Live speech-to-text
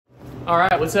All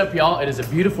right, what's up, y'all? It is a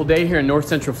beautiful day here in North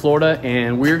Central Florida,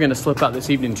 and we're gonna slip out this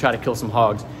evening and try to kill some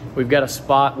hogs. We've got a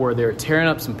spot where they're tearing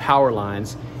up some power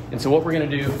lines, and so what we're gonna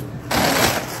do,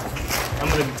 I'm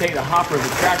gonna take the hopper of the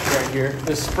tractor right here,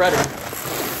 this spreader,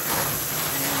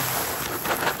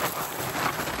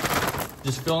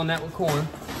 just filling that with corn,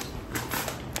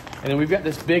 and then we've got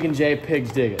this Big and J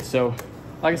pigs dig it. So,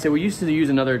 like I said, we used to use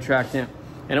another attractant,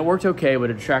 and it worked okay, but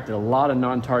it attracted a lot of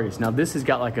non-targets. Now this has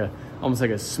got like almost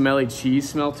like a smelly cheese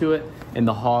smell to it, and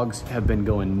the hogs have been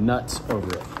going nuts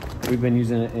over it. We've been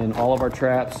using it in all of our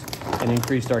traps and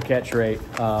increased our catch rate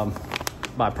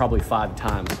by probably 5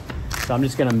 times. So I'm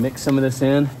just gonna mix some of this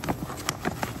in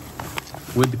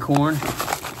with the corn.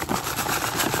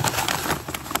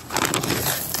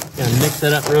 Gonna mix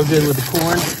that up real good with the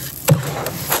corn.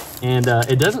 And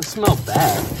it doesn't smell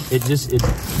bad.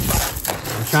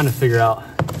 I'm trying to figure out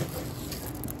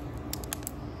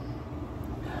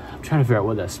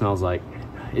what that smells like.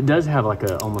 It does have like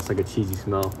almost like a cheesy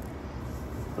smell,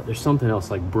 but there's something else,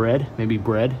 like bread, maybe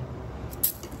bread,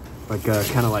 like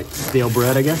kind of like stale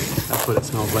bread, I guess. That's what it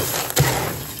smells like.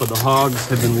 But the hogs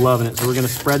have been loving it. So we're gonna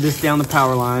spread this down the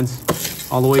power lines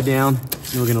all the way down,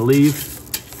 and we're gonna leave.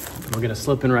 We're gonna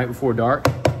slip in right before dark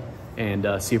and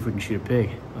see if we can shoot a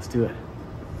pig. Let's do it.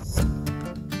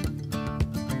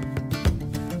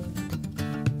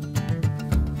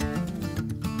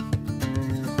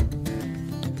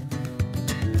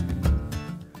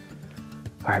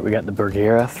 All right, we got the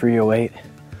Bergera 308,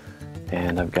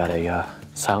 and I've got a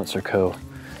Silencer Co.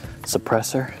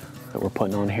 suppressor that we're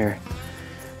putting on here,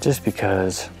 just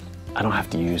because I don't have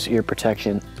to use ear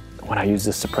protection when I use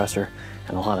this suppressor,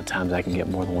 and a lot of times I can get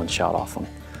more than one shot off them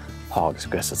hogs,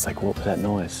 because it's like, what was that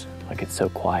noise? Like, it's so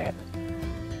quiet.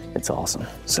 It's awesome.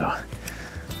 So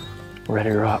we're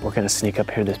ready to rock. We're gonna sneak up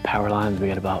here to this power line. We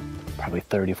got about probably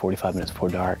 30, 45 minutes before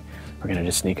dark. We're gonna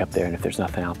just sneak up there, and if there's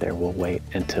nothing out there, we'll wait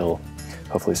until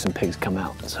hopefully some pigs come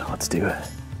out. So let's do it.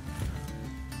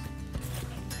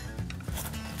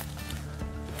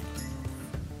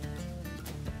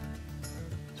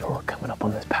 So we're coming up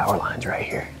on this power lines right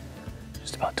here,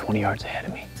 just about 20 yards ahead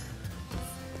of me.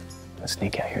 I'm gonna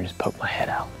sneak out here and just poke my head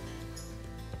out.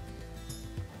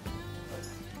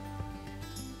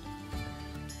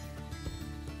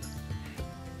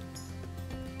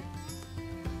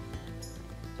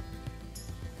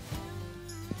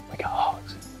 We got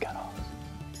hogs, we got hogs.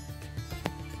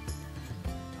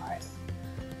 All right,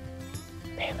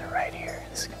 man, they're right here.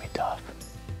 This is gonna be tough.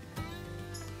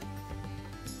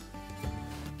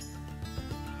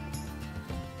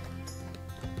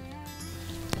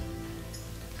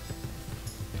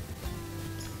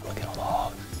 Look at all the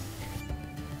hogs.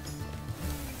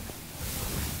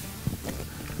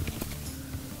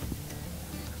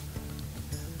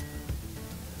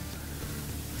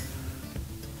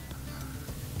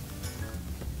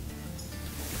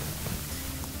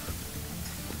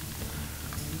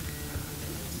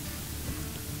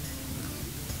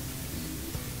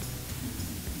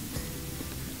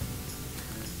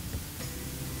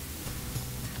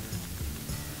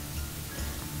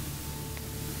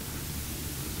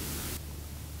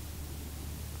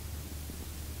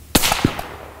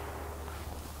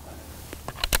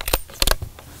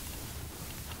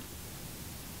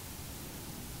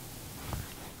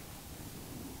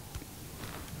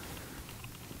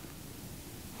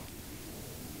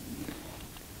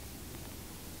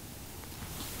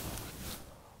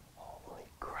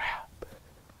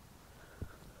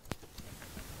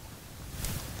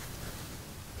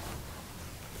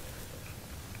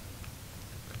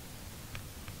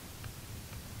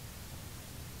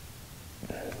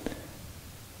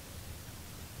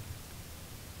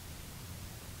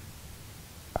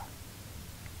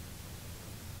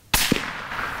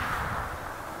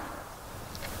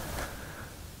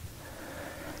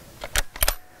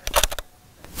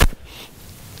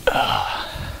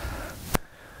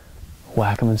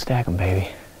 Whack them and stack them, baby.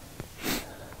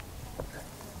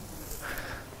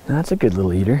 That's a good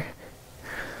little eater.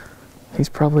 He's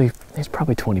probably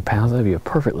 20 pounds. That'd be a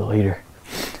perfect little eater.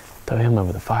 Throw him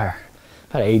over the fire.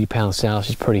 About an 80-pound sow.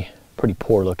 She's pretty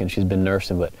poor looking. She's been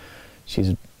nursing, but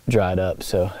she's dried up,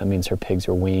 so that means her pigs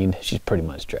are weaned. She's pretty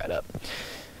much dried up.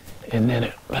 And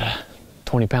then a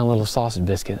 20-pound little sausage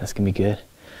biscuit. That's gonna be good.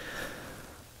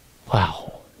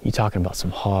 Wow, you talking about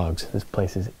some hogs. This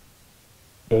place is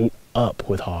ate up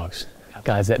with hogs.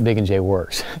 Guys, that Big and J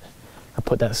works. I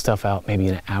put that stuff out maybe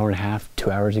an hour and a half, 2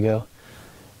 hours ago,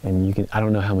 and I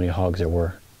don't know how many hogs there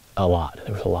were. A lot.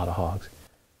 There was a lot of hogs.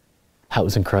 That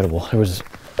was incredible.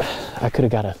 I could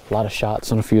have got a lot of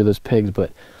shots on a few of those pigs, but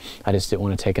I just didn't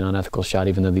want to take an unethical shot,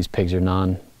 even though these pigs are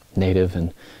native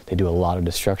and they do a lot of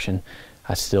destruction.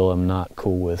 I still am not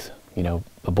cool with, you know,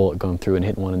 a bullet going through and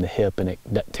hitting one in the hip and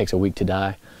that takes a week to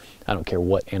die. I don't care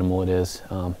what animal it is.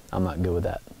 I'm not good with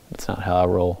that. That's not how I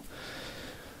roll.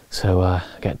 So I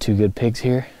got 2 good pigs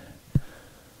here.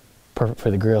 Perfect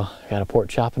for the grill. Got a pork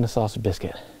chop and a sausage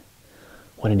biscuit.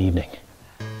 What an evening.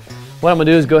 What I'm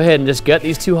gonna do is go ahead and just gut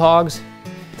these 2 hogs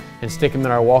and stick them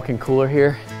in our walk-in cooler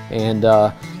here. And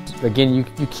again,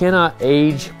 you cannot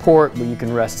age pork, but you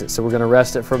can rest it. So we're gonna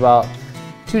rest it for about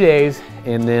 2 days,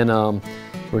 and then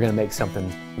we're gonna make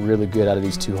something really good out of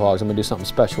these 2 hogs. I'm gonna do something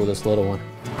special with this little one.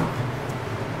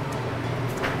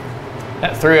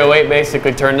 That 308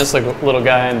 basically turned this little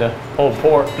guy into pulled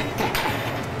pork.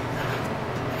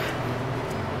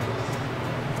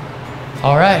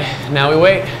 All right, now we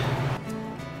wait.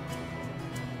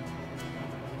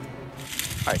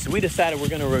 All right, so we decided we're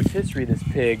gonna rotisserie this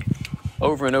pig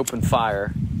over an open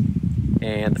fire.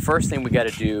 And the first thing we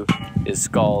gotta do is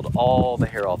scald all the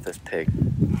hair off this pig.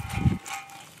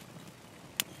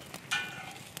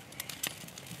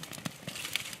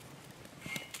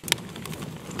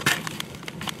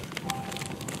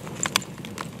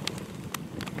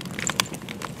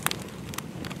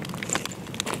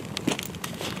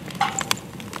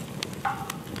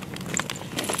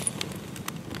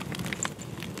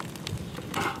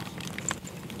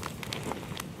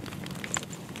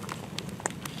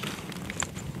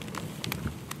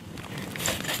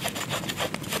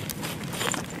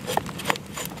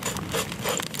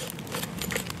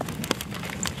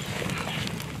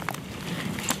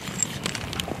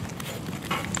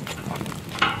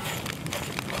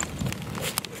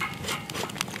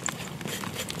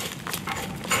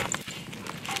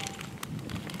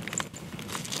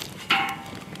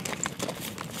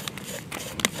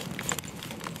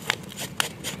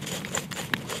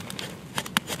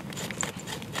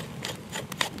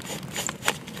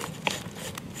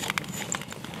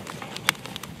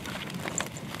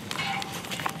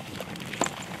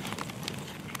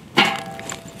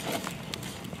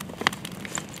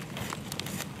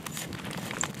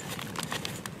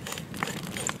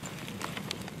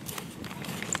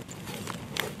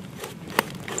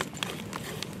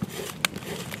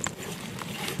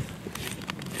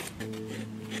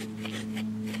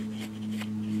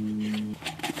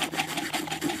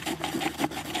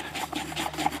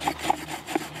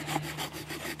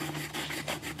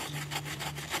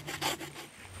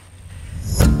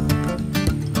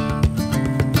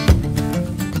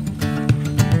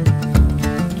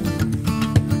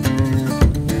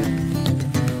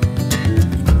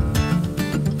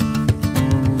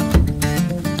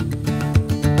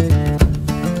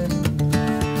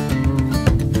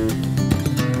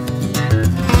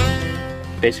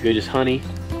 Basically just honey,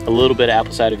 a little bit of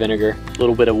apple cider vinegar, a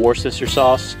little bit of Worcestershire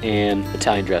sauce, and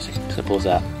Italian dressing. Simple as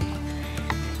that.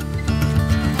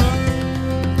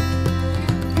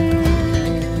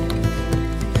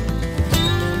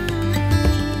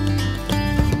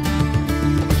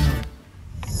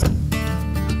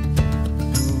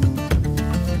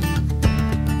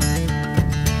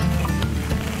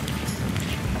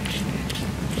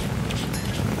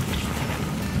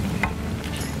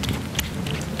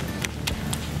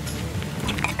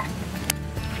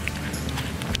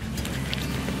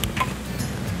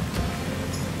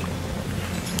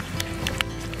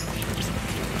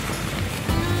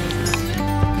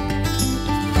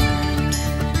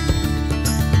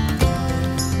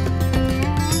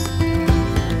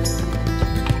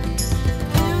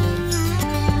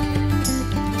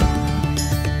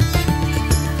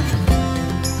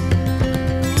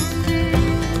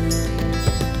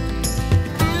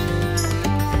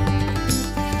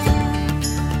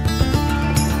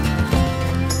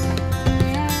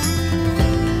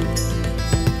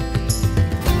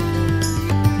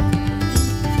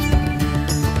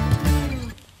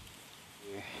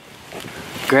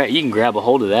 You can grab a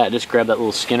hold of that. Just grab that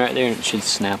little skin right there and it should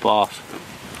snap off.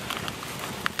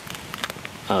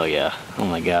 Oh yeah. Oh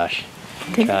my gosh.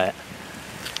 Try it.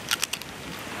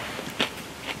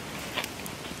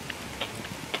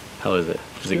 How is it?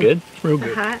 Is it good? It's real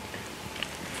good. Hot.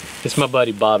 It's my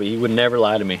buddy Bobby. He would never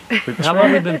lie to me. How long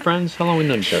have we been friends? How long have we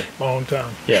known each other? Long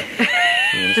time. Yeah.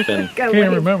 It's been... Can't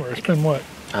even remember. It's been what?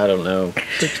 I don't know.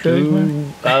 6 days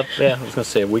maybe? Yeah, I was gonna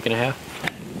say a week and a half.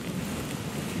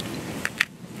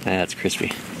 That's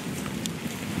crispy.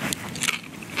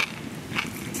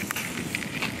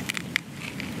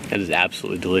 That is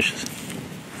absolutely delicious.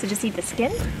 So just eat the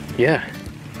skin? Yeah.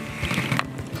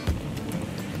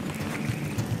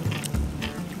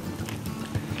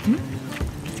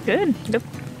 It's good.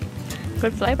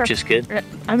 Good flavor. Just good?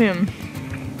 I mean,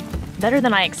 better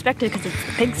than I expected because it's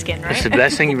pig skin, right? It's the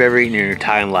best thing you've ever eaten in your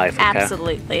entire life, okay?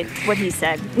 Absolutely. It's what he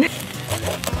said.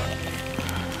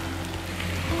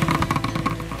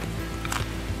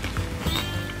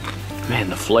 Man,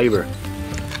 the flavor.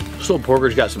 This little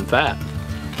porker's got some fat.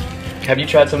 Have you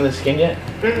tried some of the skin yet?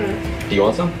 Mm-mm. Do you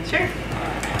want some? Sure.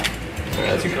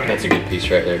 That's a good piece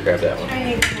right there. Grab that one. I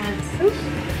need one.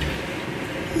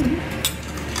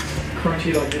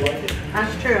 Crunchy like you like it.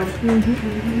 That's true.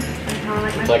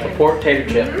 It's like a pork tater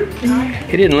chip. Mm-hmm.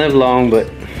 He didn't live long, but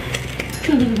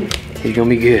he's gonna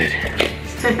be good.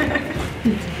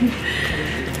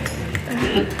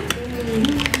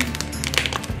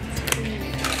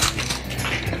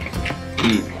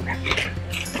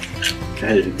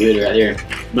 That is good right there.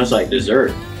 Smells like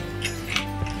dessert.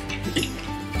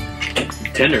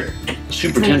 Tender.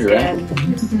 Super tender, right?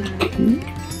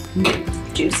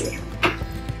 Juicy.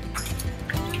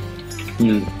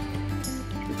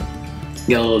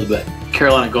 Got a little bit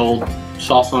Carolina Gold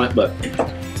sauce on it, but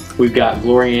we've got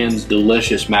Gloria Ann's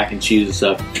delicious mac and cheese and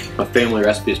stuff. A family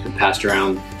recipe has been passed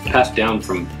down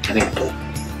from, I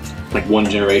think, like one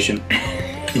generation,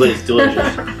 but it's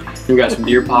delicious. We've got some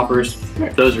deer poppers.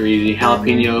 Those are easy.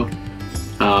 Jalapeno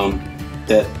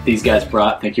that these guys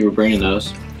brought. Thank you for bringing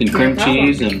those. And cream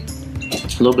cheese and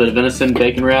a little bit of venison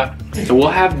bacon wrap. So we'll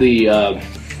have the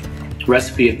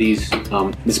recipe of these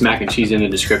this mac and cheese in the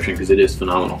description because it is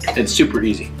phenomenal. It's super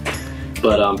easy.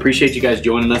 But appreciate you guys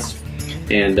joining us.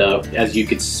 And as you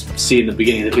could see in the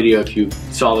beginning of the video, if you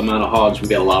saw the amount of hogs, we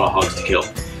got a lot of hogs to kill.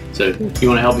 So you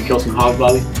want to help me kill some hogs,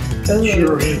 Bobby?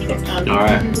 Sure. All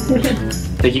right.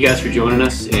 Thank you guys for joining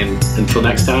us, and until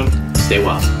next time, stay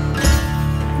wild.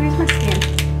 Where's my skin?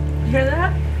 You hear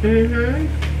that?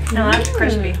 Mm-hmm. No, that's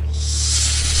crispy.